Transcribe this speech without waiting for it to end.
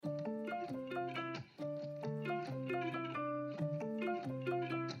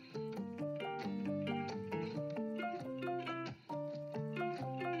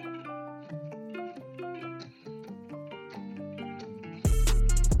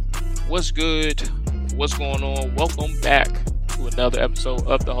What's good? What's going on? Welcome back to another episode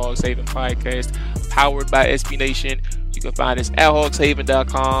of the Hogs Haven podcast, powered by SB Nation. You can find us at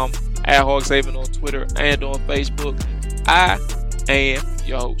hogshaven.com, at Hogs Haven on Twitter and on Facebook. I am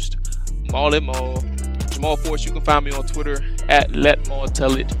your host, Maul and Maul. Jamal Force, you can find me on Twitter at Let Maul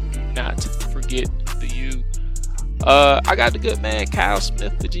Tell It. Do not forget the U. I got the good man, Kyle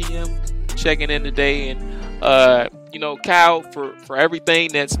Smith, the GM, checking in today. And, Kyle, for everything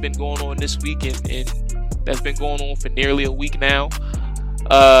that's been going on this week and that's been going on for nearly a week now,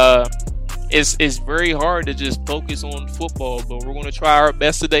 it's very hard to just focus on football, but we're going to try our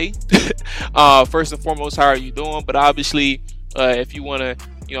best today. First and foremost, how are you doing? But obviously, if you want to,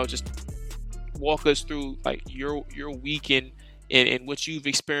 just walk us through like your week and what you've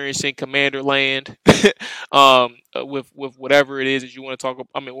experienced in Commander Land, with whatever it is that you want to talk about.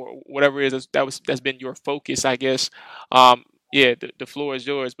 I mean, or whatever it is that's been your focus, I guess. The floor is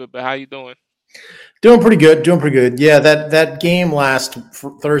yours. But how you doing? Doing pretty good. Yeah, that game last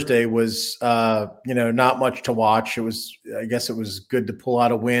Thursday was, not much to watch. I guess it was good to pull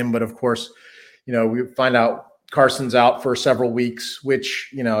out a win, but of course, we find out Carson's out for several weeks, which,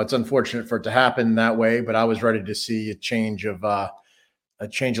 it's unfortunate for it to happen that way, but I was ready to see a change of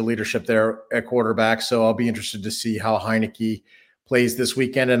leadership there at quarterback. So I'll be interested to see how Heineke plays this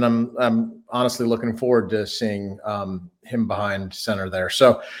weekend. And I'm honestly looking forward to seeing him behind center there.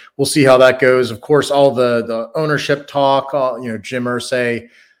 So we'll see how that goes. Of course, all the ownership talk, Jim Irsay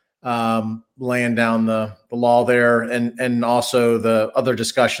laying down the law there, and also the other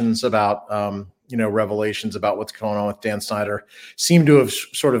discussions about, revelations about what's going on with Dan Snyder seem to have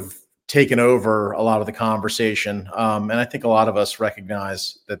sort of taken over a lot of the conversation. And I think a lot of us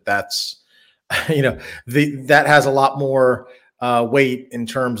recognize that's, that has a lot more weight in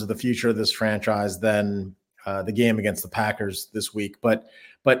terms of the future of this franchise than the game against the Packers this week. But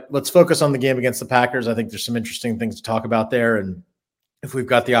let's focus on the game against the Packers. I think there's some interesting things to talk about there. And if we've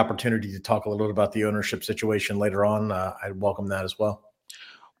got the opportunity to talk a little bit about the ownership situation later on, I'd welcome that as well.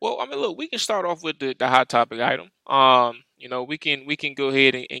 Well, I mean, look, we can start off with the hot topic item. We can go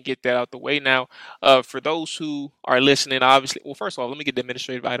ahead and get that out the way now. For those who are listening, obviously, well, first of all, let me get the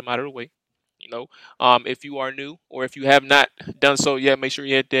administrative item out of the way. If you are new or if you have not done so yet, make sure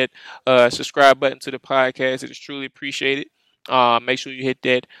you hit that subscribe button to the podcast. It is truly appreciated. Make sure you hit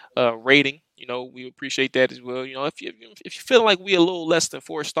that rating. We appreciate that as well. If you feel like we a little less than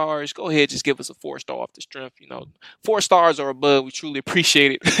 4 stars, go ahead, just give us a 4-star off the strength. 4 stars or above, we truly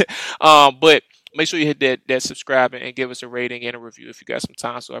appreciate it. But make sure you hit that subscribe and give us a rating and a review if you got some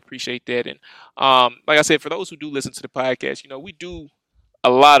time. So I appreciate that. And like I said, for those who do listen to the podcast, we do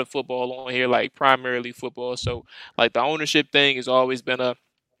a lot of football on here, like primarily football. So like the ownership thing has always been a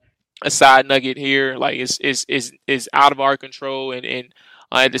side nugget here. Like it's out of our control, and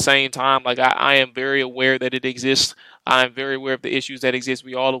at the same time, like I am very aware that it exists. I am very aware of the issues that exist.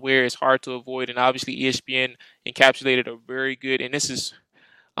 We all aware it's hard to avoid, and obviously ESPN encapsulated a very good. And this is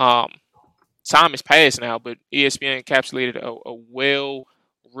time has passed now, but ESPN encapsulated a well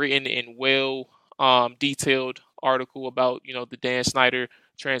written and well detailed article about the Dan Snyder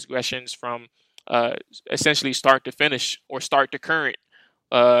transgressions from essentially start to finish or start to current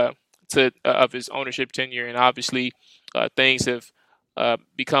of his ownership tenure, and obviously things have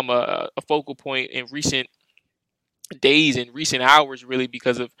become a focal point in recent days and recent hours, really,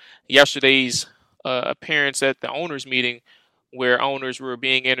 because of yesterday's appearance at the owners meeting, where owners were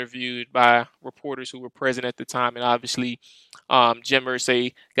being interviewed by reporters who were present at the time, and obviously Jim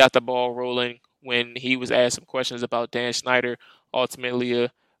Irsay got the ball rolling when he was asked some questions about Dan Snyder, ultimately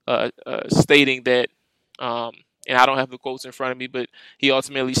stating that, and I don't have the quotes in front of me, but he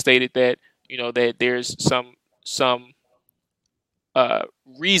ultimately stated that that there's some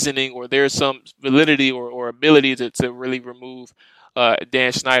reasoning, or there's some validity or ability to really remove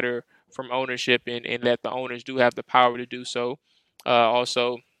Dan Snyder from ownership, and that the owners do have the power to do so.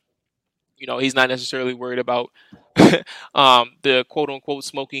 Also, he's not necessarily worried about the quote-unquote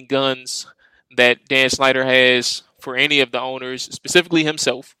smoking guns that Dan Snyder has for any of the owners, specifically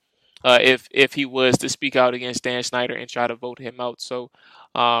himself, if he was to speak out against Dan Snyder and try to vote him out. So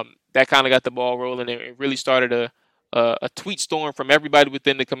that kind of got the ball rolling, and it really started a tweet storm from everybody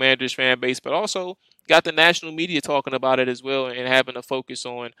within the Commanders fan base, but also got the national media talking about it as well and having a focus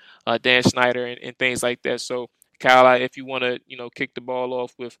on Dan Snyder and things like that. So, Kyle, if you want to, kick the ball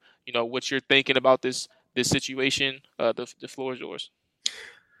off with, what you're thinking about this situation, the floor is yours.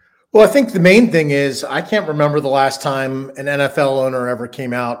 Well, I think the main thing is I can't remember the last time an NFL owner ever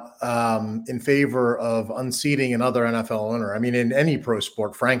came out in favor of unseating another NFL owner. I mean, in any pro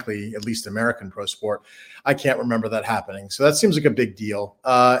sport, frankly, at least American pro sport, I can't remember that happening. So that seems like a big deal.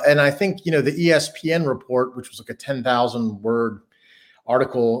 And I think, the ESPN report, which was like a 10,000 word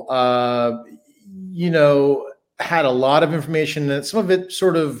article, had a lot of information, and some of it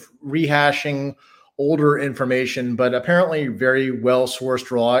sort of rehashing older information, but apparently very well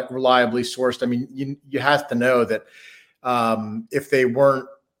sourced, reliably sourced. I mean, you have to know that if they weren't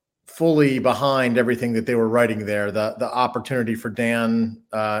fully behind everything that they were writing there, the opportunity for Dan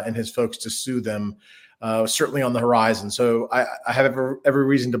and his folks to sue them was certainly on the horizon. So I have every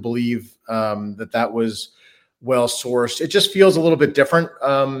reason to believe that was well sourced. It just feels a little bit different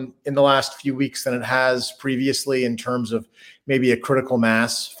in the last few weeks than it has previously in terms of maybe a critical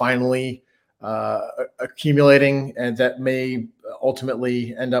mass finally accumulating, and that may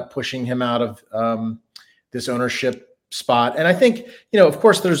ultimately end up pushing him out of this ownership spot. And I think, of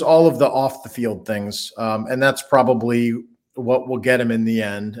course, there's all of the off the field things, and that's probably what will get him in the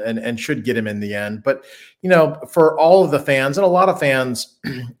end and should get him in the end. But, for all of the fans, and a lot of fans,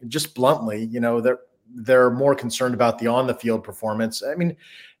 just bluntly, they're more concerned about the on the field performance. I mean,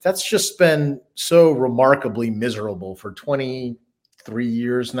 that's just been so remarkably miserable for 23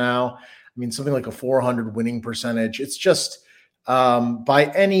 years now. I mean, something like a 400 winning percentage. It's just,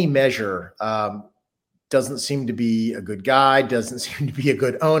 by any measure, doesn't seem to be a good guy, doesn't seem to be a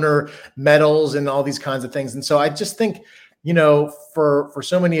good owner, medals and all these kinds of things. And so I just think, for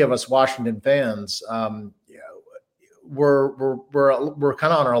so many of us Washington fans, we're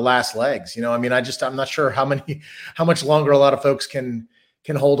kind of on our last legs. I mean, I'm not sure how much longer a lot of folks can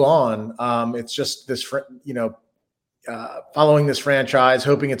hold on. It's just this, following this franchise,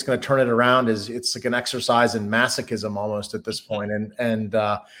 hoping it's going to turn it around it's like an exercise in masochism almost at this point. And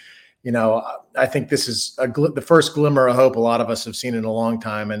I think this is the first glimmer of hope a lot of us have seen in a long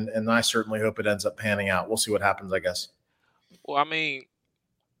time. And I certainly hope it ends up panning out. We'll see what happens, I guess. Well, I mean,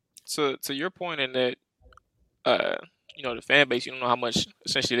 to your point in that, the fan base, you don't know how much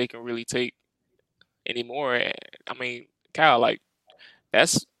essentially they can really take anymore. And, I mean, Kyle, like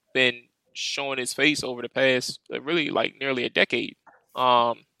that's been showing its face over the past really like nearly a decade.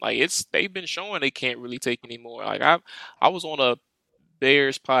 Like they've been showing they can't really take anymore. Like I was on a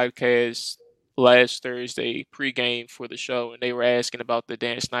Bears podcast last Thursday pregame for the show, and they were asking about the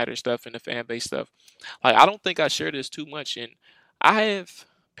Dan Snyder stuff and the fan base stuff. Like I don't think I share this too much, and I have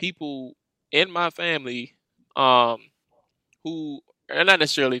people in my family who are not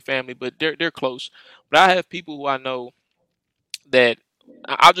necessarily family, but they're close. But I have people who I know that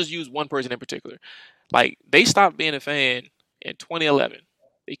I'll just use one person in particular. Like they stopped being a fan in 2011.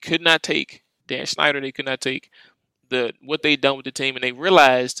 They could not take Dan Snyder. They could not take what they'd done with the team, and they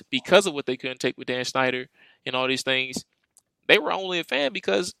realized because of what they couldn't take with Dan Snyder and all these things, they were only a fan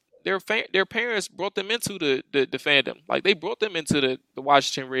because their parents brought them into the fandom. Like they brought them into the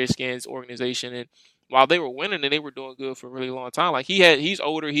Washington Redskins organization, and while they were winning and they were doing good for a really long time, like he's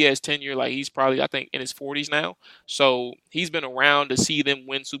older, he has tenure, like he's probably I think in his 40s now, so he's been around to see them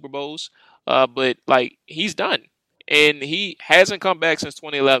win Super Bowls. But like he's done, and he hasn't come back since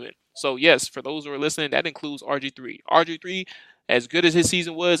 2011. So yes, for those who are listening, that includes RG3. RG3, as good as his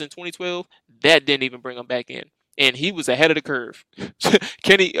season was in 2012, that didn't even bring him back in, and he was ahead of the curve.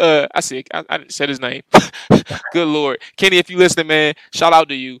 Kenny, I didn't say his name. Good Lord, Kenny, if you listening, man, shout out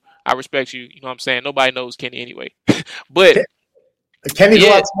to you. I respect you. You know what I'm saying? Nobody knows Kenny anyway. But Kenny's a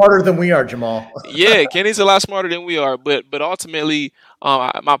lot smarter than we are, Jamal. Yeah, Kenny's a lot smarter than we are. But ultimately,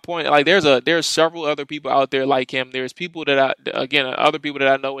 my point, like there's several other people out there like him. There's people other people that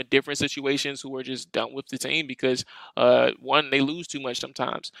I know in different situations who are just done with the team because one, they lose too much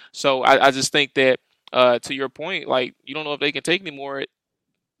sometimes. So I just think that to your point, like you don't know if they can take anymore.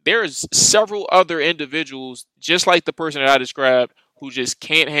 There's several other individuals just like the person that I described who just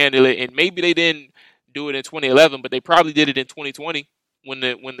can't handle it, and maybe they didn't do it in 2011, but they probably did it in 2020 when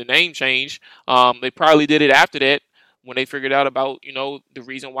the name changed. They probably did it after that when they figured out about the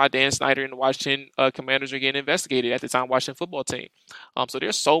reason why Dan Snyder and the Washington Commanders are getting investigated at the time Washington football team. So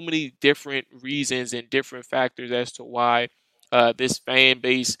there's so many different reasons and different factors as to why this fan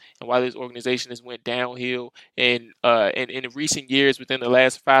base and why this organization has went downhill. And in recent years, within the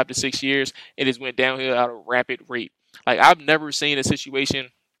last 5 to 6 years, it has went downhill at a rapid rate. Like I've never seen a situation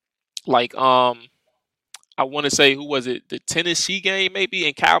like I want to say, who was it? The Tennessee game, maybe.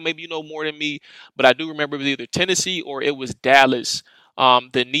 And Kyle, maybe you know more than me, but I do remember it was either Tennessee or it was Dallas.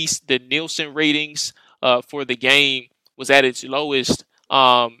 The Nielsen ratings for the game was at its lowest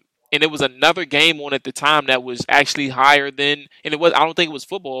and it was another game on at the time that was actually higher than, and it was, I don't think it was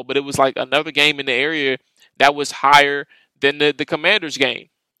football, but it was like another game in the area that was higher than the Commanders game.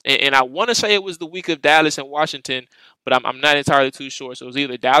 And I want to say it was the week of Dallas and Washington, but I'm not entirely too sure. So it was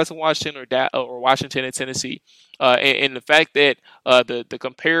either Dallas and Washington or Washington and Tennessee. And the fact that the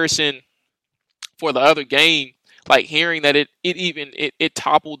comparison for the other game, like hearing that it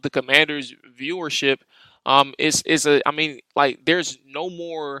toppled the Commanders' viewership, is a, I mean, like there's no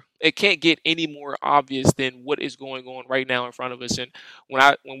more, it can't get any more obvious than what is going on right now in front of us. And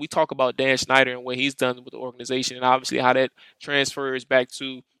when we talk about Dan Snyder and what he's done with the organization, and obviously how that transfers back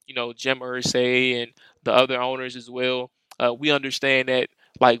to, Jim Irsay and the other owners as well, we understand that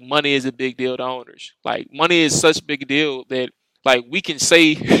like money is a big deal to owners. Like money is such a big deal that like we can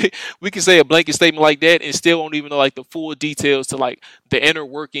say we can say a blanket statement like that and still don't even know like the full details to like the inner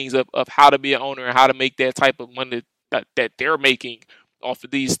workings of how to be an owner and how to make that type of money that they're making off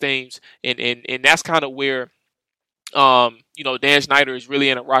of these things. And that's kind of where Dan Snyder is really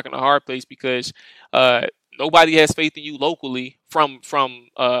in a rock and a hard place because nobody has faith in you locally from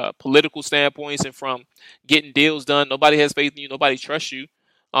political standpoints and from getting deals done. Nobody has faith in you. Nobody trusts you.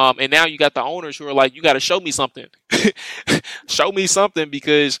 And now you got the owners who are like, you got to show me something. Show me something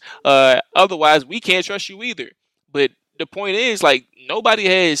because otherwise we can't trust you either. But the point is, like, nobody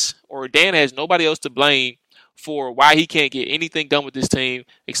has, or Dan has nobody else to blame for why he can't get anything done with this team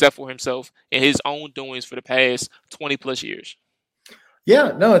except for himself and his own doings for the past 20 plus years.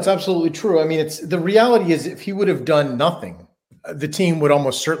 Yeah, no, it's absolutely true. I mean, the reality is if he would have done nothing, the team would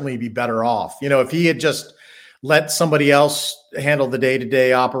almost certainly be better off. If he had just let somebody else handle the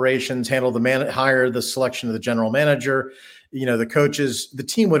day-to-day operations, hire the selection of the general manager, the coaches, the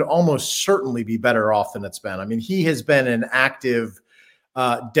team would almost certainly be better off than it's been. I mean, he has been an active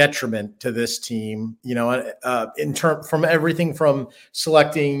detriment to this team, from everything from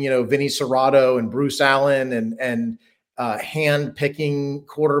selecting, Vinny Serrato and Bruce Allen and hand picking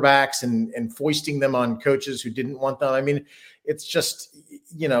quarterbacks and foisting them on coaches who didn't want them. I mean, it's just,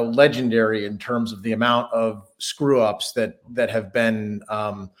 legendary in terms of the amount of screw ups that have been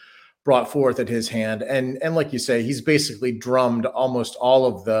brought forth at his hand. And like you say, he's basically drummed almost all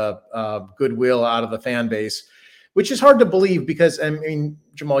of the goodwill out of the fan base, which is hard to believe because, I mean,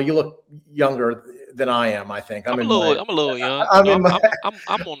 Jamal, you look younger than I am, I think. I'm a little young.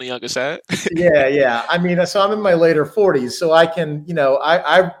 I'm on the younger side. Yeah. I mean, so I'm in my later 40s, so I can,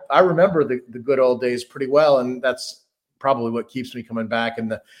 I remember the good old days pretty well, and that's probably what keeps me coming back,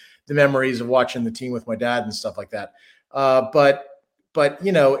 and the memories of watching the team with my dad and stuff like that. But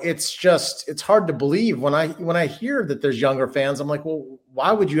it's hard to believe when I hear that there's younger fans. I'm like, well,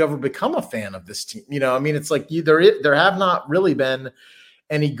 why would you ever become a fan of this team? I mean, it's like there have not really been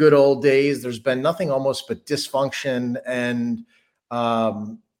any good old days. There's been nothing almost but dysfunction and,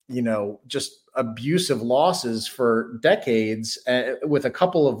 just abusive losses for decades, with a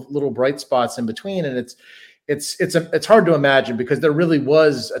couple of little bright spots in between. And it's hard to imagine because there really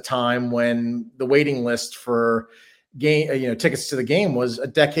was a time when the waiting list for tickets to the game was a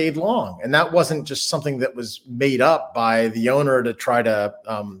decade long. And that wasn't just something that was made up by the owner to try to,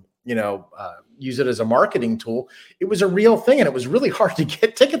 use it as a marketing tool. It was a real thing, and it was really hard to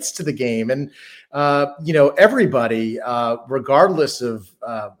get tickets to the game. And, everybody, regardless of,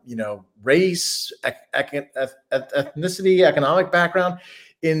 race, ethnicity, economic background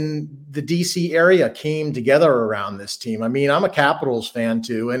in the DC area came together around this team. I mean, I'm a Capitals fan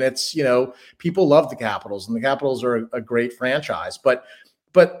too, and it's, people love the Capitals, and the Capitals are a great franchise, but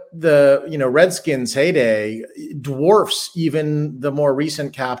the, Redskins heyday dwarfs even the more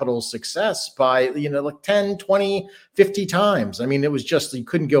recent Capitals success by, like 10, 20, 50 times. I mean, it was just, you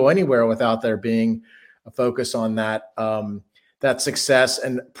couldn't go anywhere without there being a focus on that, that success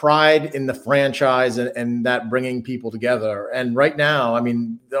and pride in the franchise and that bringing people together. And right now, I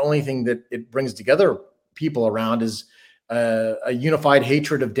mean, the only thing that it brings together people around is a unified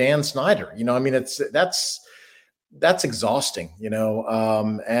hatred of Dan Snyder. I mean, that's exhausting,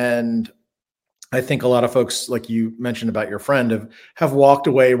 and I think a lot of folks, like you mentioned about your friend, have walked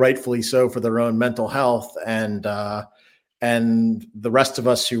away, rightfully so, for their own mental health. And the rest of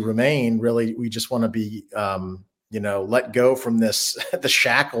us who remain, really, we just want to be, let go from this, the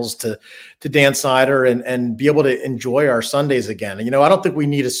shackles to Dan Snyder and be able to enjoy our Sundays again. And, I don't think we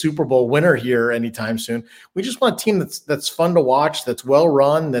need a Super Bowl winner here anytime soon. We just want a team that's fun to watch, that's well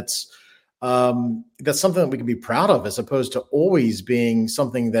run, that's something that we can be proud of, as opposed to always being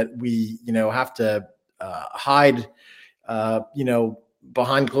something that we, have to hide,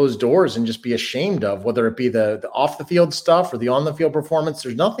 behind closed doors and just be ashamed of, whether it be the off the field stuff or the on the field performance.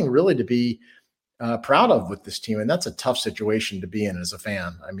 There's nothing really to be proud of with this team, and that's a tough situation to be in as a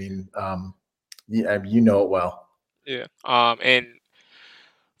fan. I mean, you know it well. Yeah. And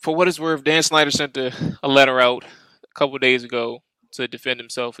for what it's worth, Dan Snyder sent a letter out a couple of days ago to defend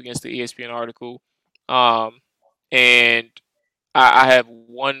himself against the ESPN article. And I have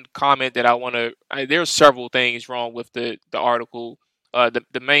one comment that I want to. There's several things wrong with the article.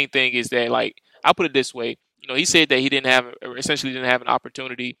 The main thing is that, like, I'll put it this way. He said that he essentially didn't have an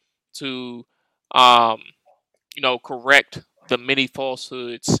opportunity to, correct the many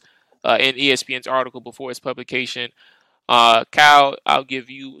falsehoods in ESPN's article before its publication. Kyle, I'll give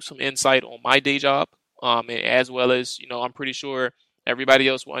you some insight on my day job, and as well as, I'm pretty sure everybody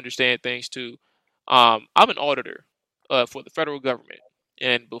else will understand things too. I'm an auditor for the federal government,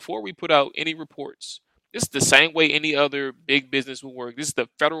 and before we put out any reports, this is the same way any other big business will work. This is the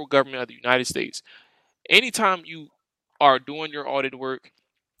federal government of the United States. Anytime you are doing your audit work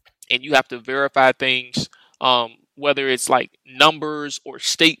and you have to verify things, whether it's like numbers or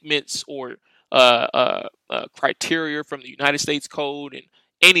statements or criteria from the United States Code and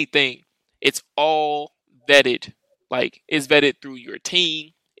anything, it's all vetted. Like, it's vetted through your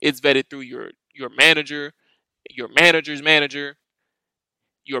team, it's vetted through your manager, your manager's manager,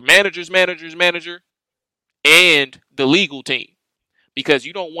 your manager's manager's manager, and the legal team. Because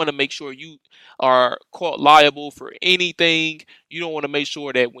you don't want to make sure you are caught liable for anything. You don't want to make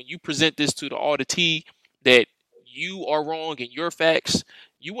sure that when you present this to the auditee that you are wrong in your facts.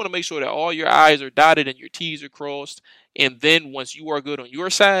 You want to make sure that all your I's are dotted and your T's are crossed. And then once you are good on your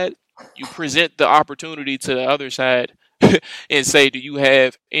side, you present the opportunity to the other side and say, do you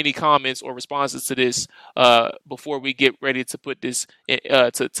have any comments or responses to this before we get ready to put this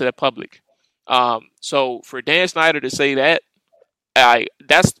to the public? So for Dan Snyder to say that,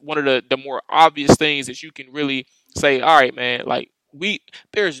 that's one of the more obvious things that you can really say, all right, man, like,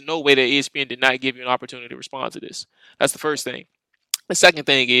 there's no way that ESPN did not give you an opportunity to respond to this. That's the first thing. The second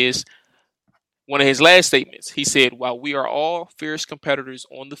thing is, one of his last statements, he said, while we are all fierce competitors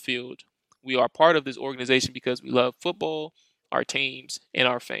on the field, we are part of this organization because we love football, our teams, and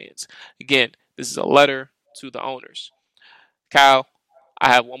our fans. Again, this is a letter to the owners. Kyle,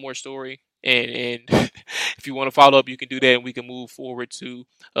 I have one more story, and if you want to follow up, you can do that, and we can move forward to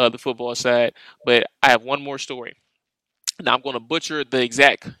the football side. But I have one more story. Now, I'm going to butcher the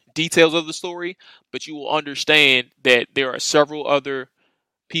exact details of the story, but you will understand that there are several other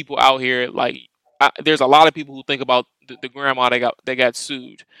people out here. Like, there's a lot of people who think about the grandma that got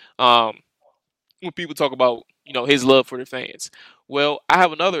sued. When people talk about, his love for the fans. Well, I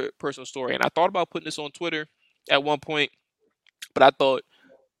have another personal story, and I thought about putting this on Twitter at one point, but I thought,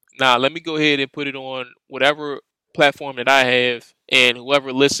 nah, let me go ahead and put it on whatever platform that I have, and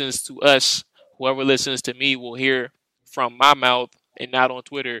whoever listens to us, whoever listens to me will hear from my mouth and not on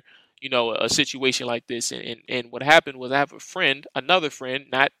Twitter, a situation like this. And what happened was, I have a friend, another friend,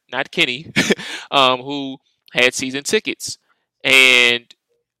 not Kenny, who had season tickets. And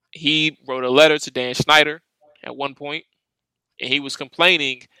he wrote a letter to Dan Snyder at one point, and he was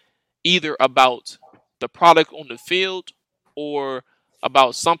complaining either about the product on the field or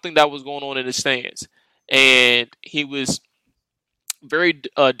about something that was going on in the stands. And he was very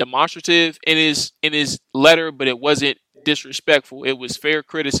demonstrative in his letter, but it wasn't disrespectful. It was fair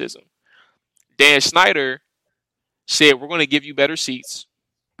criticism. Dan Snyder said, we're going to give you better seats,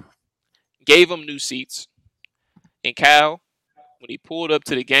 gave him new seats. And Kyle, when he pulled up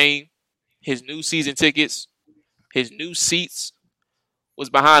to the game, his new season tickets, his new seats was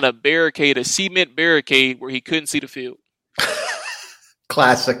behind a cement barricade where he couldn't see the field.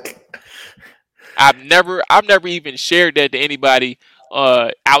 Classic. I've never even shared that to anybody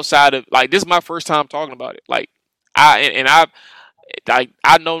outside of, like, this is my first time talking about it. Like, I've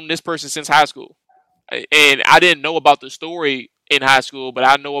known this person since high school, and I didn't know about the story in high school, but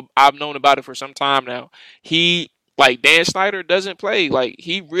I've known about it for some time now. Dan Snyder doesn't play. Like,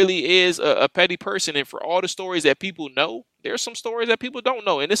 he really is a petty person, and for all the stories that people know, there's some stories that people don't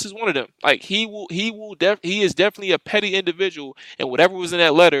know, and this is one of them. Like, he is definitely a petty individual, and whatever was in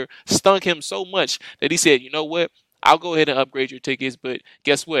that letter stung him so much that he said, you know what, I'll go ahead and upgrade your tickets, but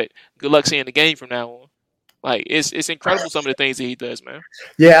guess what? Good luck seeing the game from now on. Like, it's incredible some of the things that he does, man.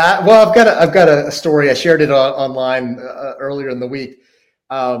 Yeah, well, I've got a story. I shared it online earlier in the week.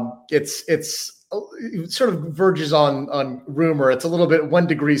 It sort of verges on rumor. It's a little bit 1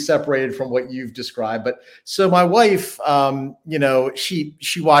 degree separated from what you've described. But so my wife,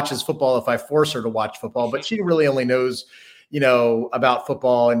 she watches football if I force her to watch football, but she really only knows, about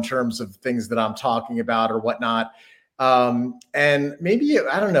football in terms of things that I'm talking about or whatnot. And maybe,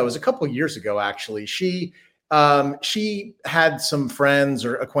 I don't know, it was a couple of years ago, actually. She she had some friends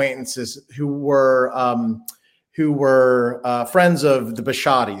or acquaintances who were friends of the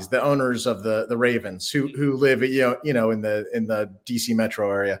Bishottis, the owners of the Ravens, who live in the DC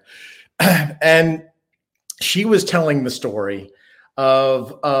metro area, and she was telling the story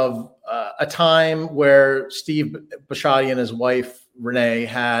of a time where Steve Bisciotti and his wife Renee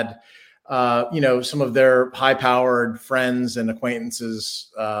had some of their high-powered friends and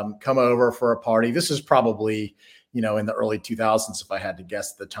acquaintances come over for a party. This is probably in the early 2000s, if I had to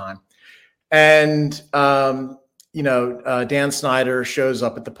guess at the time. And Dan Snyder shows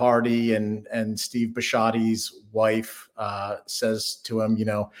up at the party, and Steve Bisciotti's wife says to him,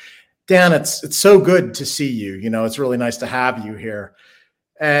 Dan, it's so good to see you. It's really nice to have you here.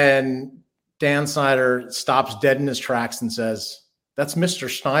 And Dan Snyder stops dead in his tracks and says, "That's Mr.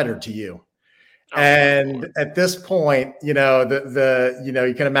 Snyder to you." And at this point, you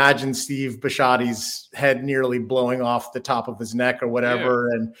can imagine Steve Bisciotti's head nearly blowing off the top of his neck or whatever,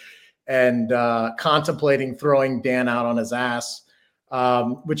 and contemplating throwing Dan out on his ass,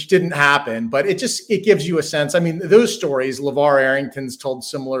 which didn't happen. But it gives you a sense. I mean, those stories, LeVar Arrington's told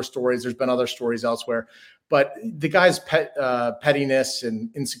similar stories. There's been other stories elsewhere. But the guy's pettiness and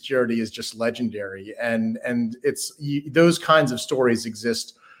insecurity is just legendary. And those kinds of stories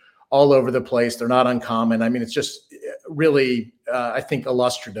exist all over the place. They're not uncommon. I mean, it's just really, I think,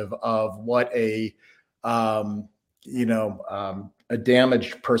 illustrative of what a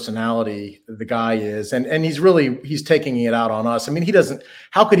damaged personality the guy is. And he's taking it out on us. I mean,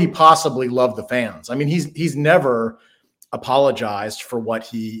 how could he possibly love the fans? I mean, he's never apologized for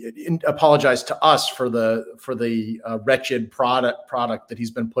apologized to us for the wretched product that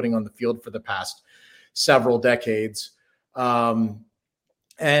he's been putting on the field for the past several decades.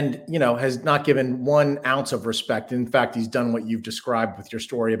 And has not given 1 ounce of respect. In fact, he's done what you've described with your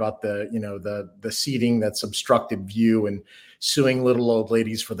story about the seating that's obstructed view and suing little old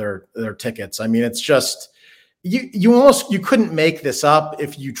ladies for their tickets. I mean, it's just you couldn't make this up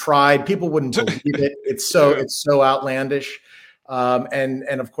if you tried. People wouldn't believe it. It's so outlandish. And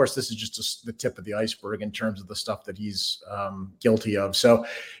of course, this is just the tip of the iceberg in terms of the stuff that he's guilty of. So,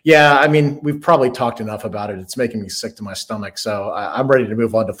 yeah, I mean, we've probably talked enough about it. It's making me sick to my stomach. So I'm ready to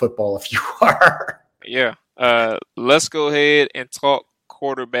move on to football if you are. Yeah. Let's go ahead and talk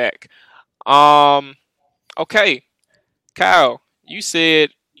quarterback. Okay. Kyle, you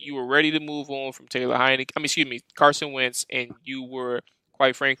said you were ready to move on from Carson Wentz, and you were,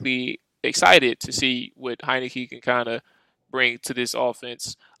 quite frankly, excited to see what Heinicke can kind of bring to this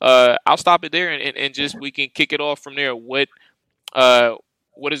offense. I'll stop it there and just we can kick it off from there. What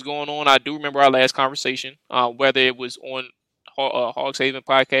is going on? I do remember our last conversation, whether it was on Hogs Haven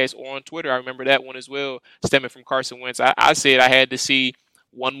podcast or on Twitter. I remember that one as well, stemming from Carson Wentz. I said I had to see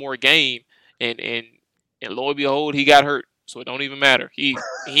one more game, and lo and behold, he got hurt. So it don't even matter. He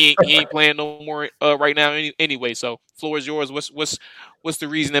ain't playing no more right now anyway. So floor is yours. What's the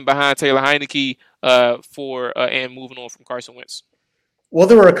reasoning behind Taylor Heinicke for and moving on from Carson Wentz? Well,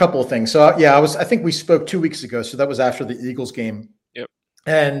 there were a couple of things. So I think we spoke 2 weeks ago. So that was after the Eagles game. Yep.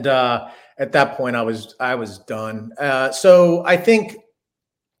 And at that point, I was done. So I think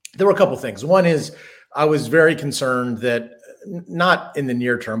there were a couple of things. One is I was very concerned that, not in the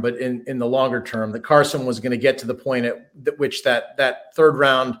near term, but in the longer term, that Carson was going to get to the point at which that third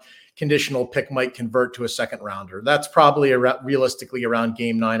round conditional pick might convert to a second rounder. That's probably realistically around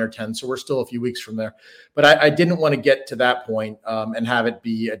game 9 or 10. So we're still a few weeks from there. But I didn't want to get to that point and have it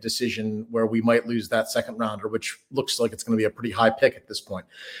be a decision where we might lose that second rounder, which looks like it's going to be a pretty high pick at this point.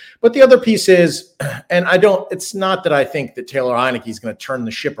 But the other piece is, and it's not that I think that Taylor Heinicke is going to turn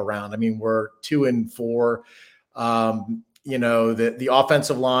the ship around. I mean, we're 2-4. The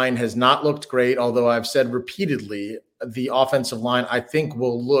offensive line has not looked great, although I've said repeatedly the offensive line, I think,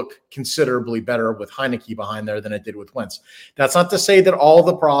 will look considerably better with Heinicke behind there than it did with Wentz. That's not to say that all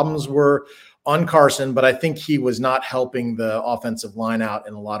the problems were on Carson, but I think he was not helping the offensive line out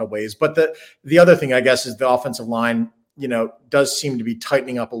in a lot of ways. But the other thing, I guess, is the offensive line, does seem to be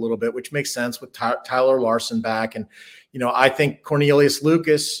tightening up a little bit, which makes sense with Tyler Larson back. And, I think Cornelius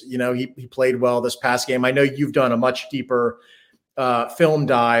Lucas, he played well this past game. I know you've done a much deeper film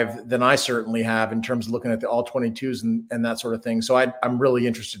dive than I certainly have in terms of looking at the all 22s and that sort of thing. So I'm really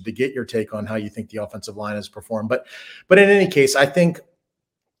interested to get your take on how you think the offensive line has performed. But in any case, I think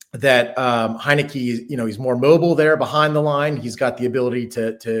that Heinicke, he's more mobile there behind the line. He's got the ability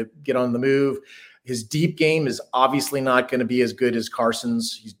to get on the move. His deep game is obviously not going to be as good as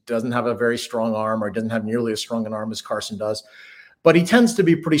Carson's. He doesn't have a very strong arm, or doesn't have nearly as strong an arm as Carson does. But he tends to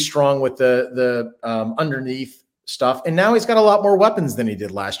be pretty strong with the underneath stuff. And now he's got a lot more weapons than he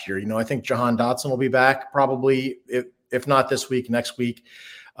did last year. I think Jahan Dotson will be back probably, if not this week, next week.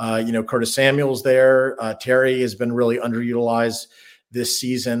 Curtis Samuel's there. Terry has been really underutilized this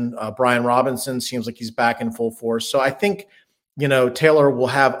season. Brian Robinson seems like he's back in full force. So I think, Taylor will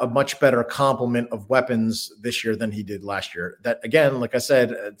have a much better complement of weapons this year than he did last year. That, again, like I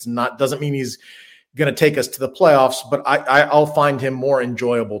said, doesn't mean he's going to take us to the playoffs, but I'll find him more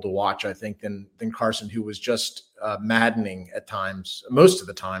enjoyable to watch, I think, than Carson, who was just maddening at times, most of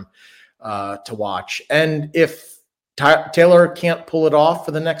the time, to watch. And if Taylor can't pull it off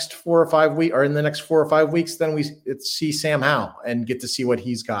for the next 4 or 5 weeks, or in the next 4 or 5 weeks, then we see Sam Howell and get to see what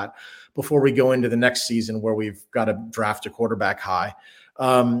he's got before we go into the next season where we've got to draft a quarterback high.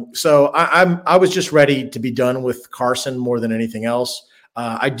 So I was just ready to be done with Carson more than anything else.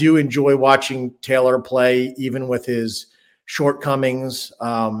 I do enjoy watching Taylor play, even with his shortcomings,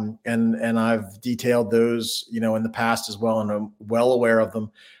 and I've detailed those, in the past as well, and I'm well aware of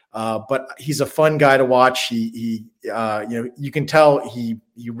them. But he's a fun guy to watch. He you can tell he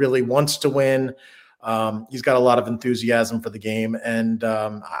really wants to win. He's got a lot of enthusiasm for the game, and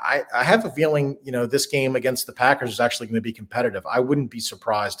I have a feeling, this game against the Packers is actually going to be competitive. I wouldn't be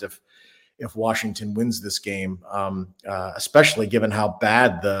surprised if Washington wins this game, especially given how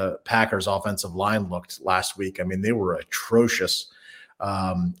bad the Packers offensive line looked last week. I mean, they were atrocious.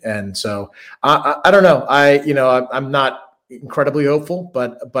 And so I don't know. I'm not incredibly hopeful,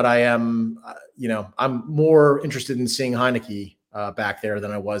 but I am, I'm more interested in seeing Heineke back there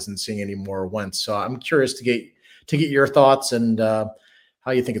than I was in seeing any more Wentz. So I'm curious to get your thoughts and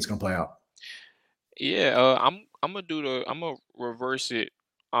how you think it's going to play out. Yeah, I'm gonna reverse it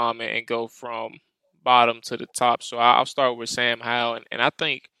and go from bottom to the top. So I'll start with Sam Howell, and I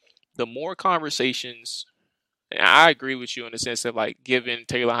think the more conversations, and I agree with you in the sense of like giving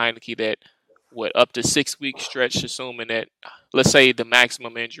Taylor Heineke that up to 6 week stretch, assuming that, let's say the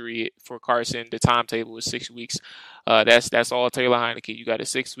maximum injury for Carson, the timetable is 6 weeks. That's all Taylor Heineke. You got a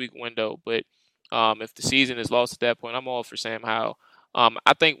 6 week window, but if the season is lost at that point, I'm all for Sam Howell.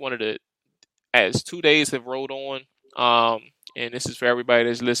 I think as 2 days have rolled on, and this is for everybody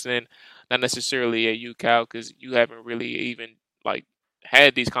that's listening, not necessarily at you, Cal, because you haven't really even like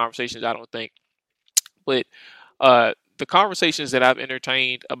had these conversations, I don't think. But the conversations that I've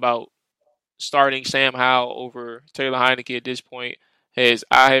entertained about starting Sam Howell over Taylor Heineke at this point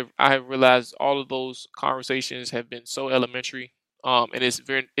I have realized all of those conversations have been so elementary, and it's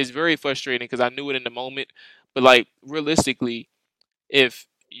very frustrating because I knew it in the moment, but like realistically, if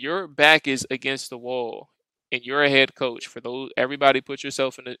your back is against the wall and you're a head coach, for those everybody put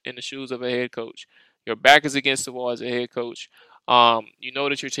yourself in the shoes of a head coach. Your back is against the wall as a head coach. You know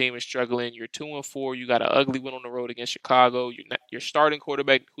that your team is struggling. You're 2-4. You got an ugly win on the road against Chicago. Your starting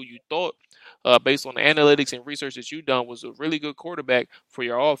quarterback, who you thought, based on the analytics and research that you've done, was a really good quarterback for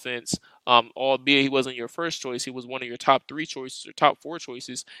your offense. Albeit he wasn't your first choice, he was one of your top 3 choices or top 4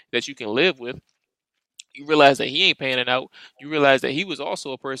 choices that you can live with. You realize that he ain't panning out. You realize that he was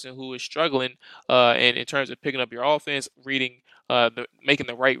also a person who is struggling, and in terms of picking up your offense, reading, making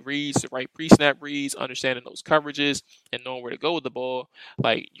the right reads, the right pre-snap reads, understanding those coverages, and knowing where to go with the ball.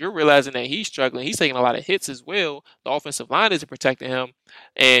 Like, you're realizing that he's struggling. He's taking a lot of hits as well. The offensive line isn't protecting him,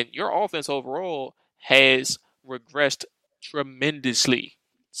 and your offense overall has regressed tremendously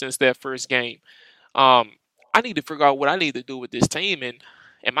since that first game. I need to figure out what I need to do with this team. And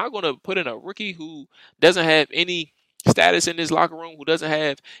am I going to put in a rookie who doesn't have any status in this locker room, who doesn't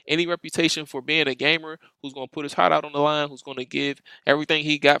have any reputation for being a gamer, who's going to put his heart out on the line, who's going to give everything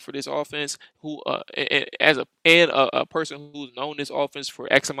he got for this offense, who a person who's known this offense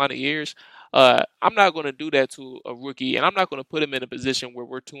for X amount of years? I'm not going to do that to a rookie, and I'm not going to put him in a position where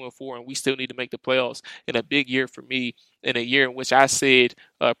we're 2-4 and we still need to make the playoffs in a big year for me, in a year in which I said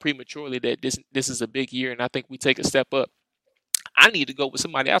prematurely that this is a big year and I think we take a step up. I need to go with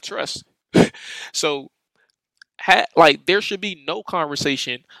somebody I trust. So, there should be no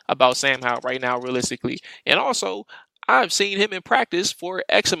conversation about Sam Howell right now, realistically. And also, I've seen him in practice for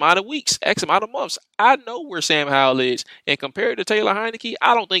X amount of weeks, X amount of months. I know where Sam Howell is. And compared to Taylor Heineke,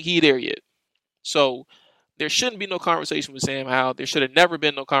 I don't think he's there yet. So, there shouldn't be no conversation with Sam Howell. There should have never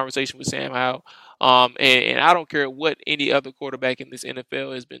been no conversation with Sam Howell. And I don't care what any other quarterback in this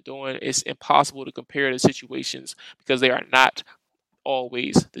NFL has been doing. It's impossible to compare the situations because they are not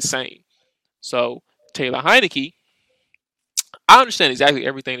always the same. So Taylor Heineke, I understand exactly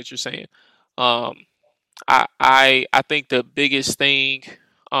everything that you're saying. I think the biggest thing,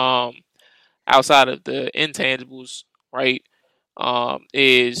 outside of the intangibles, right,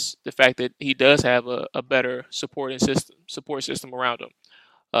 is the fact that he does have a better support system around him.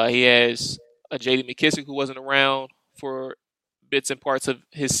 He has a J.D. McKissick who wasn't around for bits and parts of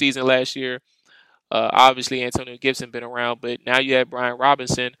his season last year. Obviously, Antonio Gibson been around, but now you have Brian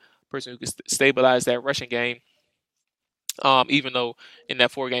Robinson, person who can stabilize that rushing game. Even though in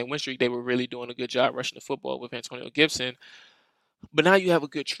that 4 game win streak they were really doing a good job rushing the football with Antonio Gibson, but now you have a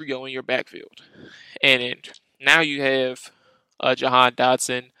good trio in your backfield, and now you have Jahan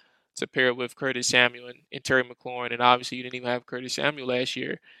Dotson to pair with Curtis Samuel and Terry McLaurin, and obviously you didn't even have Curtis Samuel last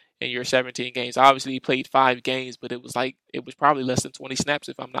year in your 17 games. Obviously he played 5 games, but it was probably less than 20 snaps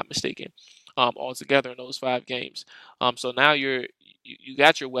if I'm not mistaken, altogether in those 5 games. So now you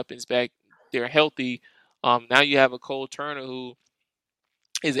got your weapons back. They're healthy. Now you have a Cole Turner who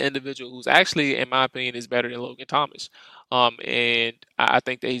is an individual who's actually, in my opinion, is better than Logan Thomas. And I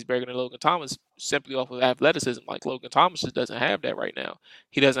think that he's better than Logan Thomas simply off of athleticism. Like Logan Thomas just doesn't have that right now.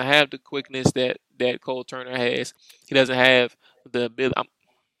 He doesn't have the quickness that Cole Turner has. He doesn't have the ability.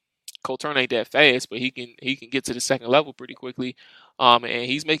 Cole Turner ain't that fast, but he can get to the second level pretty quickly. And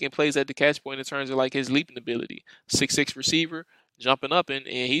he's making plays at the catch point in terms of like his leaping ability. 6'6" receiver, jumping up, and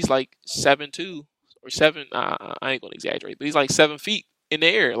he's like 7'2" or 7. I ain't gonna exaggerate, but he's like 7 feet in the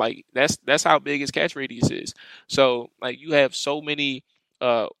air. Like that's how big his catch radius is. So like you have so many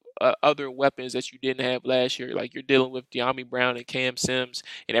uh, other weapons that you didn't have last year. Like you're dealing with De'Ami Brown and Cam Sims,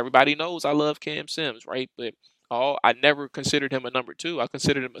 and everybody knows I love Cam Sims, right? But I never considered him a number two. I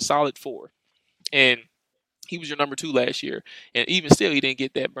considered him a solid 4. And he was your number 2 last year. And even still, he didn't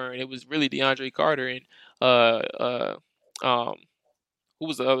get that burn. It was really DeAndre Carter and uh, uh, um, who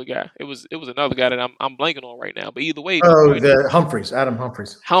was the other guy? It was another guy that I'm blanking on right now. But either way, my Oh, point is the Humphreys, Adam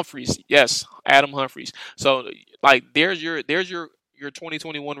Humphreys. Humphreys. Yes, Adam Humphreys. So like there's your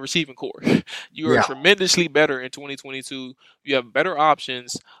 2021 receiving core. You are Yeah. tremendously better in 2022. You have better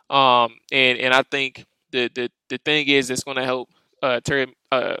options. And I think the thing is that's going to help Terry.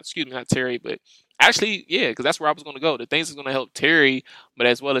 Excuse me, not Terry, but actually, yeah, because that's where I was going to go. The things that's going to help Terry, but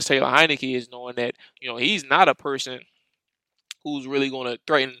as well as Taylor Heineke, is knowing that he's not a person who's really going to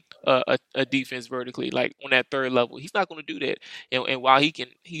threaten a defense vertically, like on that third level. He's not going to do that. And while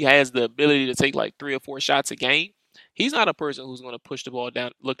he has the ability to take like 3 or 4 shots a game. He's not a person who's going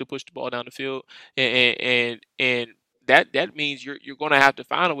to look to push the ball down the field, and that means you're going to have to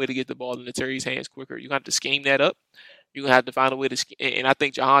find a way to get the ball into Terry's hands quicker. You're going to have to scheme that up. You're gonna have to find a way to, and I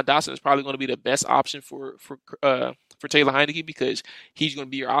think Jahan Dotson is probably going to be the best option for Taylor Heineke because he's going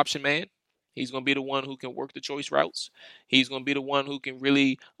to be your option man. He's going to be the one who can work the choice routes. He's going to be the one who can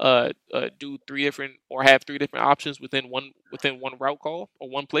really do 3 different or have 3 different options within one route call or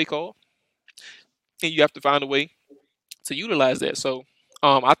one play call, and you have to find a way to utilize that. So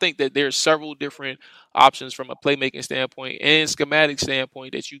I think that there's several different options from a playmaking standpoint and schematic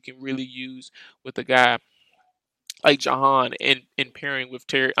standpoint that you can really use with a guy like Jahan in pairing with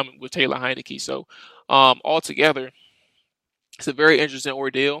with Taylor Heineke. So altogether, it's a very interesting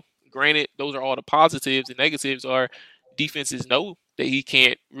ordeal. Granted, those are all the positives. The negatives are defenses know that he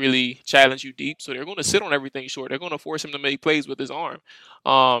can't really challenge you deep, so they're going to sit on everything short. They're going to force him to make plays with his arm.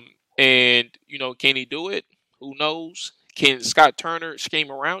 And can he do it? Who knows? Can Scott Turner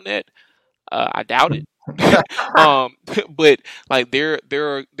scheme around that? I doubt it. um, but like there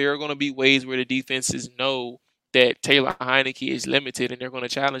are going to be ways where the defenses know that Taylor Heineke is limited and they're going to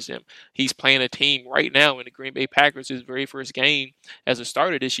challenge him. He's playing a team right now in the Green Bay Packers, his very first game as a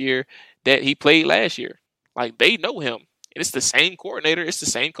starter this year that he played last year. Like they know him. And it's the same coordinator, it's the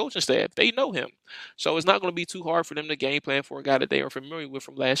same coaching staff. They know him. So it's not going to be too hard for them to game plan for a guy that they are familiar with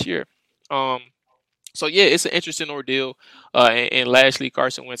from last year. Um, so yeah, it's an interesting ordeal. And lastly,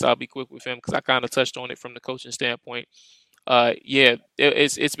 Carson Wentz. I'll be quick with him because I kind of touched on it from the coaching standpoint. Yeah,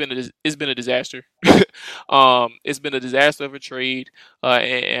 it's been a disaster. It's been a disaster of a trade,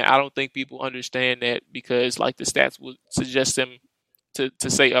 and I don't think people understand that because like the stats would suggest them to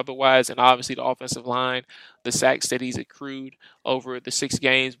say otherwise, and obviously the offensive line, the sacks that he's accrued over the 6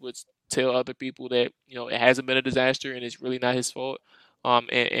 games would tell other people that it hasn't been a disaster and it's really not his fault.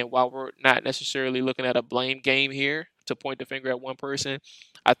 And while we're not necessarily looking at a blame game here to point the finger at one person,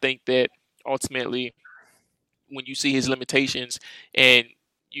 I think that ultimately when you see his limitations and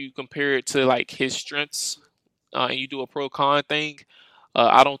you compare it to like his strengths and you do a pro con thing,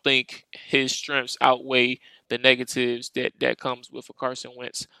 I don't think his strengths outweigh the negatives that comes with a Carson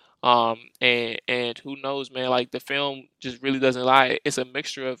Wentz. And who knows, man? Like the film just really doesn't lie. It's a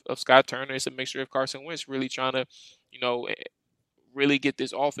mixture of Scott Turner. It's a mixture of Carson Wentz really trying to, you know, really get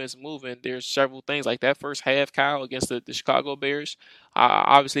this offense moving. There's several things like that first half, Kyle, against the Chicago Bears.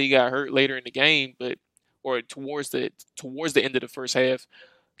 Obviously, he got hurt later in the game, but or towards the end of the first half,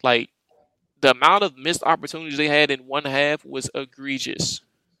 like the amount of missed opportunities they had in one half was egregious.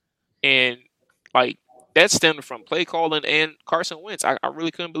 And like that stemmed from play calling and Carson Wentz. I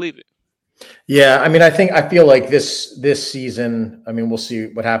really couldn't believe it. Yeah, I mean, I feel like this season. I mean, we'll see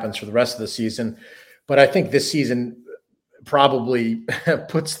what happens for the rest of the season, but I think this season probably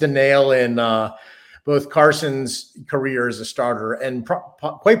puts the nail in both Carson's career as a starter and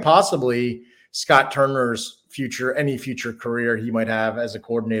quite possibly Scott Turner's any future career he might have as a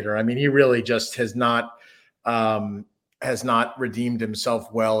coordinator. I mean, he really just has not redeemed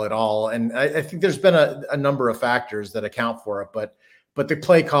himself well at all, and I think there's been a number of factors that account for it, but the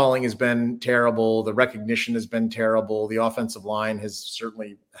play calling has been terrible. The recognition has been terrible. The offensive line has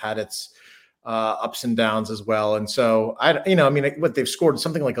certainly had its ups and downs as well. And so what they've scored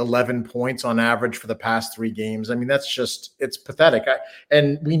something like 11 points on average for the past 3 games. I mean, it's pathetic.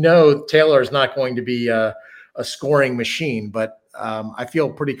 And we know Taylor is not going to be a scoring machine, but I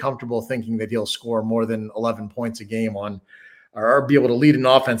feel pretty comfortable thinking that he'll score more than 11 points a game or be able to lead an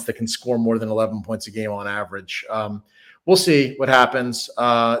offense that can score more than 11 points a game on average. We'll see what happens.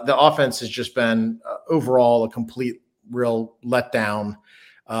 The offense has just been overall a complete, real letdown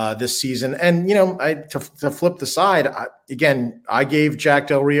this season. And, to flip the side, I gave Jack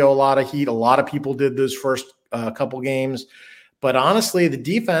Del Rio a lot of heat. A lot of people did those first couple games. But honestly, the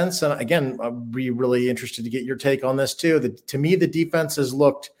defense, and again, I'd be really interested to get your take on this too. To me, the defense has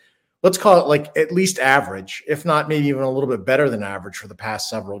looked, let's call it like at least average, if not maybe even a little bit better than average for the past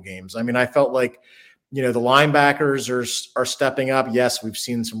several games. I mean, I felt like, the linebackers are stepping up. Yes, we've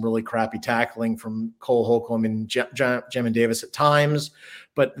seen some really crappy tackling from Cole Holcomb and Jamin Davis at times,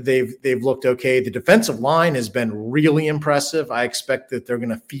 but they've looked okay. The defensive line has been really impressive. I expect that they're going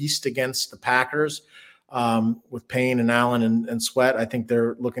to feast against the Packers with Payne and Allen and Sweat. I think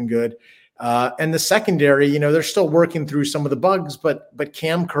they're looking good. And the secondary, they're still working through some of the bugs, but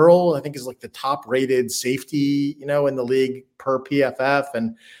Cam Curl, I think, is like the top rated safety, in the league per PFF.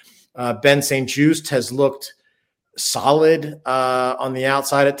 And Ben St. Juste has looked solid on the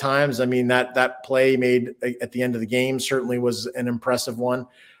outside at times. I mean, that play made at the end of the game certainly was an impressive one.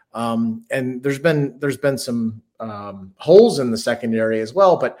 And there's been some holes in the secondary as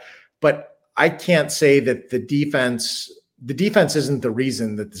well, but I can't say that the defense isn't the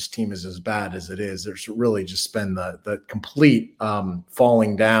reason that this team is as bad as it is. There's really just been the complete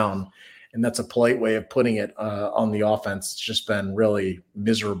falling down. And that's a polite way of putting it on the offense. It's just been really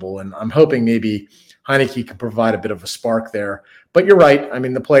miserable. And I'm hoping maybe Heinicke can provide a bit of a spark there. But you're right. I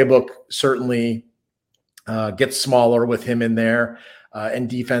mean, the playbook certainly gets smaller with him in there, and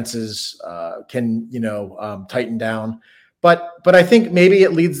defenses can, tighten down. But I think maybe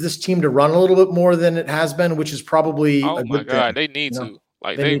it leads this team to run a little bit more than it has been, which is probably Oh a my good thing. God, they need to.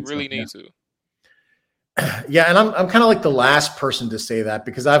 Like they really need to. Yeah, and I'm kind of like the last person to say that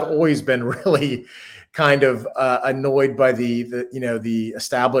because I've always been really kind of annoyed by the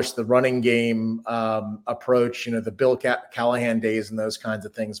established the running game approach, the Bill Callahan days and those kinds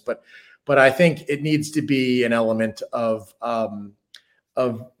of things. But I think it needs to be an element of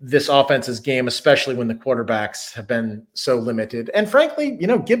this offense's game, especially when the quarterbacks have been so limited. And frankly,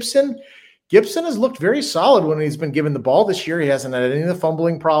 Gibson has looked very solid when he's been given the ball this year. He hasn't had any of the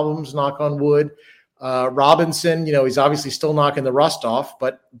fumbling problems, knock on wood. Robinson, he's obviously still knocking the rust off,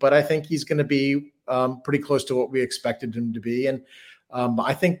 but I think he's going to be pretty close to what we expected him to be. And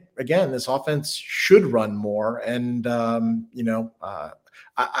I think, again, this offense should run more. And,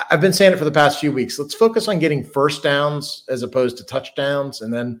 I've been saying it for the past few weeks. Let's focus on getting first downs as opposed to touchdowns.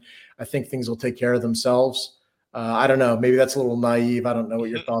 And then I think things will take care of themselves. I don't know. Maybe that's a little naive. I don't know what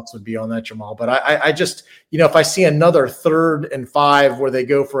your thoughts would be on that, Jamal. But I just, if I see another 3rd and 5 where they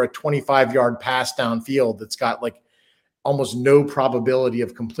go for a 25-yard pass downfield that's got like almost no probability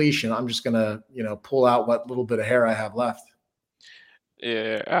of completion, I'm just going to, pull out what little bit of hair I have left.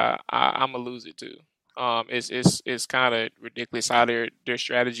 Yeah, I'm gonna lose it too. It's kind of ridiculous how their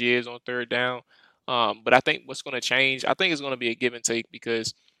strategy is on 3rd down. But I think what's going to change, I think it's going to be a give and take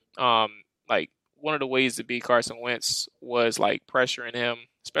because, like one of the ways to beat Carson Wentz was like pressuring him,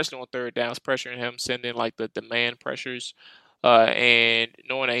 especially on 3rd downs, pressuring him, sending like the demand pressures, and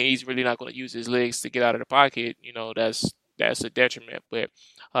knowing that he's really not going to use his legs to get out of the pocket. That's a detriment. But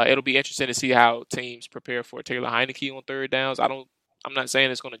it'll be interesting to see how teams prepare for Taylor Heinicke on 3rd downs. I'm not saying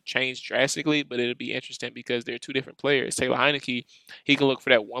it's going to change drastically, but it'll be interesting because they're 2 different players. Taylor Heinicke, he can look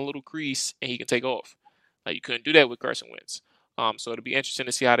for that one little crease and he can take off. Like you couldn't do that with Carson Wentz. So it'll be interesting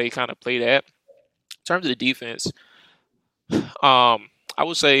to see how they kind of play that. In terms of the defense, I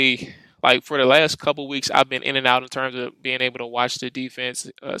would say like for the last couple weeks, I've been in and out in terms of being able to watch the defense,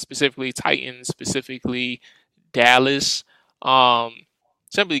 specifically Titans, specifically Dallas.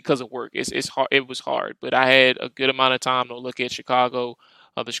 Simply because of work. It's hard. It was hard, but I had a good amount of time to look at the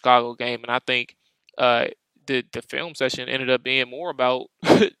Chicago game, and I think uh, the film session ended up being more about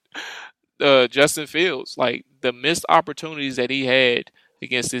Justin Fields. Like the missed opportunities that he had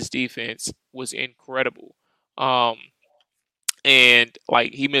against this defense was incredible. Um, and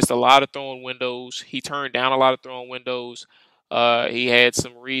like he missed a lot of throwing windows. He turned down a lot of throwing windows. He had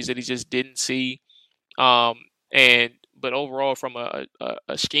some reads that he just didn't see. Um, and but overall, from a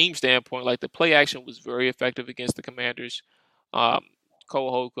scheme standpoint, like the play action was very effective against the Commanders. Um, Cole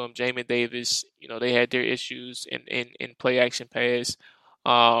Holcomb, Jamin Davis, they had their issues in play action pass.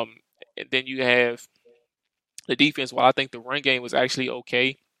 And then you have the defense. While I think the run game was actually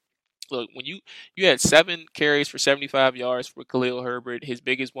okay, look, when you had 7 carries for 75 yards for Khalil Herbert, his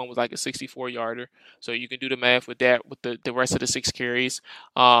biggest one was like a 64-yarder. So you can do the math with that with the rest of the 6 carries.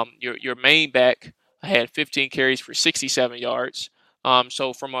 Your main back had 15 carries for 67 yards.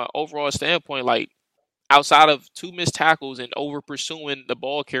 So from an overall standpoint, like outside of 2 missed tackles and over pursuing the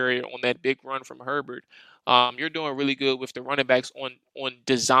ball carrier on that big run from Herbert, you're doing really good with the running backs on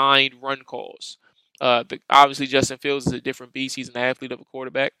designed run calls. Obviously Justin Fields is a different beast. He's an athlete of a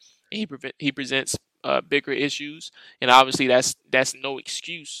quarterback, and he presents bigger issues, and obviously that's no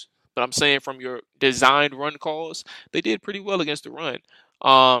excuse. But I'm saying from your designed run calls, they did pretty well against the run.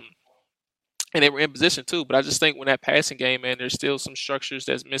 Um, and they were in position too. But I just think when that passing game, man, there's still some structures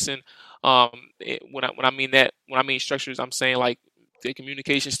that's missing. When I mean structures, I'm saying like the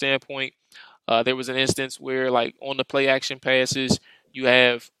communication standpoint. There was an instance where like on the play action passes, you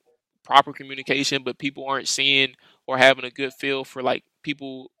have proper communication, but people aren't seeing or having a good feel for like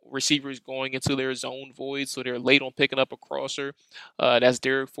receivers going into their zone void, so they're late on picking up a crosser. That's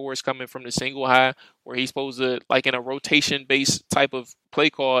Derek Forrest coming from the single high, where he's supposed to like in a rotation based type of play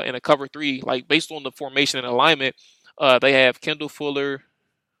call in a cover three, like based on the formation and alignment. They have Kendall Fuller,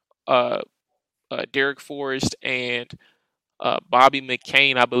 uh, Derek Forrest, and Bobby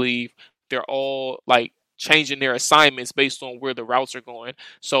McCain, I believe, they're all like changing their assignments based on where the routes are going.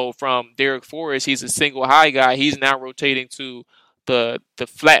 So from Derek Forrest, he's a single high guy. He's now rotating to the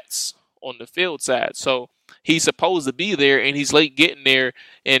flats on the field side. So he's supposed to be there, and he's late getting there.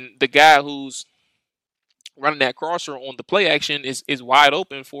 And the guy who's running that crosser on the play action is wide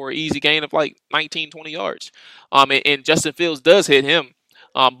open for an easy gain of like 19, 20 yards. And Justin Fields does hit him.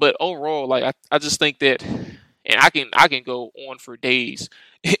 But overall, like I just think that, and I can go on for days,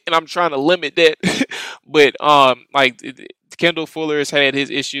 and I'm trying to limit that. But like Kendall Fuller has had his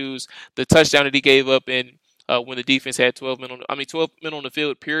issues. The touchdown that he gave up in when the defense had 12 men on the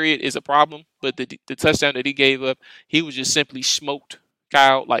field, period, is a problem. But the touchdown that he gave up, he was just simply smoked,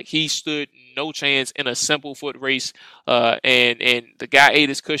 Kyle. Like he stood no chance in a simple foot race. And the guy ate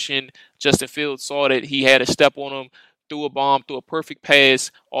his cushion. Justin Fields saw that he had a step on him, threw a bomb, threw a perfect pass.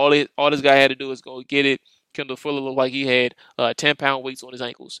 All this guy had to do is go get it. Kendall Fuller looked like he had 10-pound weights on his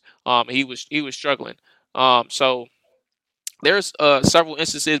ankles. He was struggling. So there's several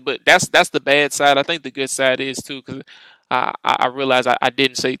instances, but that's the bad side. I think the good side is too, because I realized I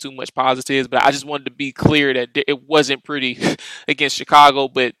didn't say too much positives, but I just wanted to be clear that it wasn't pretty against Chicago.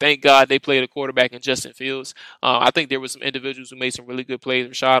 But thank God they played a quarterback in Justin Fields. I think there were some individuals who made some really good plays.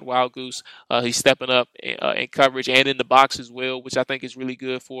 Rashad Wildgoose, he's stepping up in coverage and in the box as well, which I think is really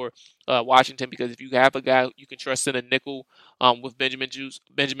good for Washington, because if you have a guy you can trust in a nickel with Benjamin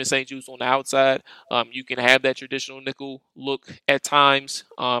St. Juice on the outside, you can have that traditional nickel look at times,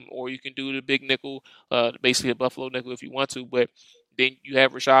 or you can do the big nickel, basically a Buffalo nickel if you want to. But then you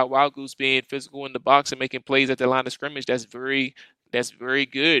have Rashad Wildgoose being physical in the box and making plays at the line of scrimmage. That's very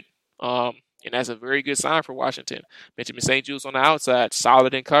good. And that's a very good sign for Washington. Benjamin St. Juice on the outside,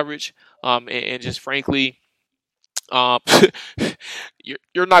 solid in coverage, and just frankly, um,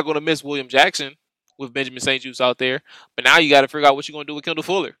 you're not going to miss William Jackson with Benjamin St. Juice out there, but now you got to figure out what you're going to do with Kendall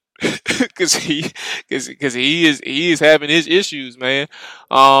Fuller, because he is having his issues, man.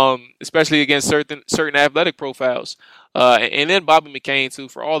 Especially against certain athletic profiles. And then Bobby McCain too,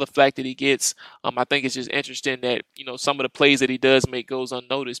 for all the flack that he gets. I think it's just interesting that some of the plays that he does make goes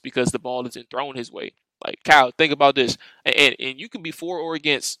unnoticed because the ball isn't thrown his way. Like Kyle, think about this, and you can be for or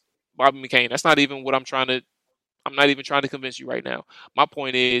against Bobby McCain. That's not even what I'm trying to. I'm not even trying to convince you right now. My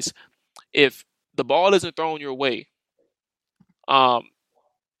point is, if the ball isn't thrown your way, um,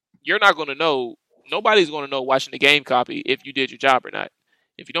 you're not going to know. Nobody's going to know watching the game copy if you did your job or not.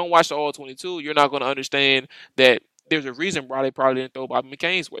 If you don't watch the all 22, you're not going to understand that there's a reason why they probably didn't throw Bobby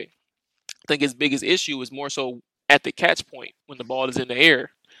McCain's way. I think his biggest issue is more so at the catch point when the ball is in the air.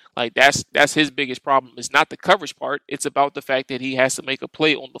 Like that's his biggest problem. It's not the coverage part. It's about the fact that he has to make a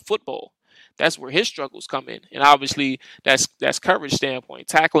play on the football. That's where his struggles come in. And obviously that's coverage standpoint.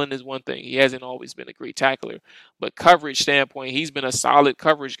 Tackling is one thing. He hasn't always been a great tackler. But coverage standpoint, he's been a solid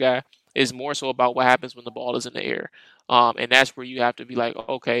coverage guy. It's more so about what happens when the ball is in the air. And that's where you have to be like,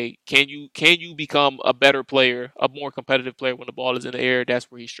 okay, can you become a better player, a more competitive player when the ball is in the air?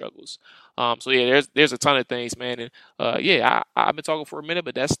 That's where he struggles. So yeah, there's a ton of things, man. And yeah, I've been talking for a minute,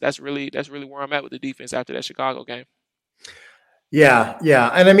 but that's really where I'm at with the defense after that Chicago game. Yeah, yeah,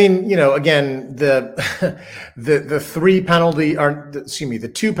 and I mean, again, the the three penalty, or excuse me, the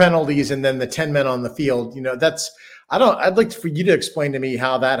two penalties, and then the 10 men on the field. That's I'd like for you to explain to me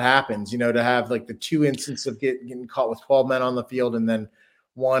how that happens. To have like the two instances of getting caught with 12 men on the field, and then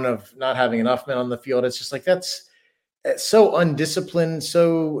one of not having enough men on the field. It's just like that's so undisciplined,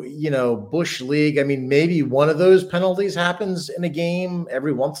 so bush league. I mean, maybe one of those penalties happens in a game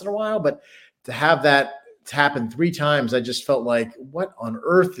every once in a while, but to have that happen three times, I just felt like, what on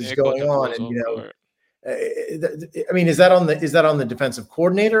earth is going on? And I mean, is that on the defensive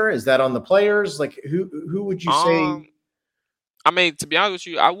coordinator? Is that on the players? Like, who would you say? I mean, to be honest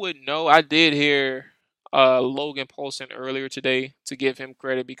with you, I wouldn't know. I did hear Logan Paulson earlier today, to give him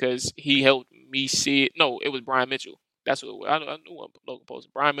credit, because he helped me see it. No, it was Brian Mitchell. That's what it was. I knew Logan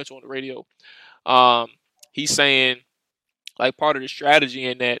Paulson. Brian Mitchell on the radio. He's saying, like, part of the strategy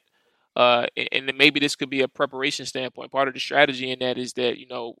in that, and maybe this could be a preparation standpoint. Part of the strategy in that is that,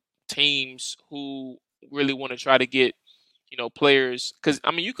 teams who really want to try to get, players, because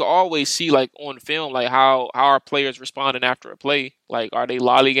I mean, you could always see, like, on film, like how are players responding after a play. Like, are they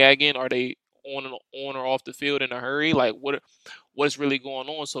lollygagging? Are they on or off the field in a hurry? Like, what's really going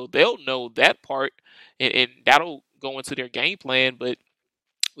on? So they'll know that part, and that'll go into their game plan. But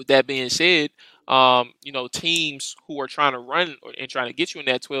with that being said, teams who are trying to run and trying to get you in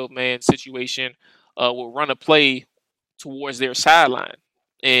that 12-man situation will run a play towards their sideline.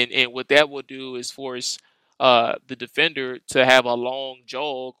 And what that will do is force the defender to have a long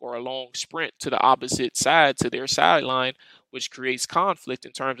jog or a long sprint to the opposite side, to their sideline, which creates conflict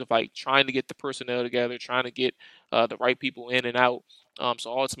in terms of, like, trying to get the personnel together, trying to get the right people in and out.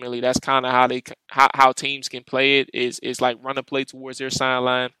 So ultimately, that's kind of how teams can play it, is like run a play towards their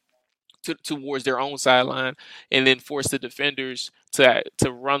sideline, towards their own sideline, and then force the defenders to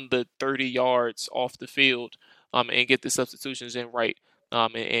run the 30 yards off the field, and get the substitutions in right.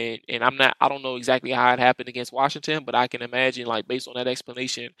 And I don't know exactly how it happened against Washington, but I can imagine, like, based on that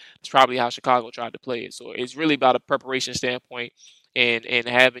explanation, it's probably how Chicago tried to play it. So it's really about a preparation standpoint and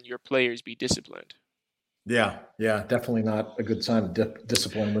having your players be disciplined. Yeah, definitely not a good sign of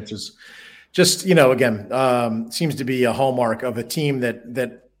discipline, which is just, again, seems to be a hallmark of a team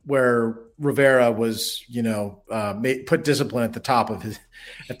that where Rivera was, put discipline at the top of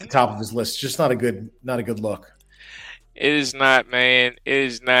his list. Just not a good look. It is not, man. It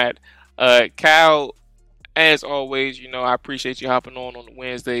is not. Kyle, as always, I appreciate you hopping on the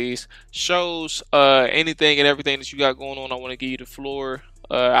Wednesdays shows. Anything and everything that you got going on, I want to give you the floor.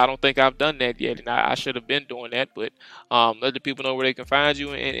 I don't think I've done that yet, and I should have been doing that. But let the people know where they can find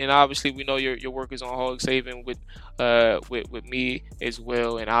you, and obviously we know your work is on Hog Saving with me as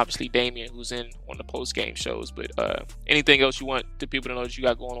well, and obviously Damien, who's in on the post game shows. But anything else you want the people to know that you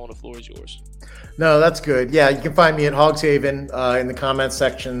got going on, the floor is yours. No, that's good. Yeah, you can find me at Hogshaven in the comments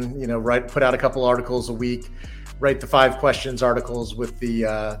section. Put out a couple articles a week. Write the 5 questions articles with the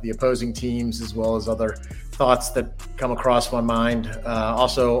opposing teams, as well as other thoughts that come across my mind.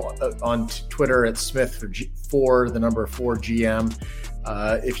 Also on Twitter at Smith for the number 4 GM.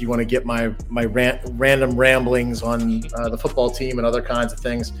 If you want to get my random ramblings on the football team and other kinds of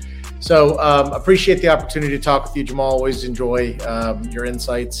things. So appreciate the opportunity to talk with you, Jamal. Always enjoy your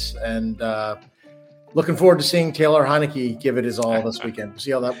insights, and looking forward to seeing Taylor Heinicke give it his all this weekend.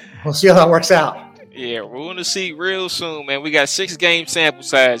 We'll see how that works out. Yeah, we're going to see real soon, man. We got 6 game sample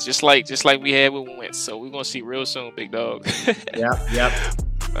size, just like we had with Wentz. So we're going to see real soon, big dog. Yep.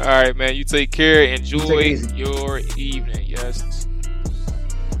 All right, man. You take care. Enjoy your evening. Yes.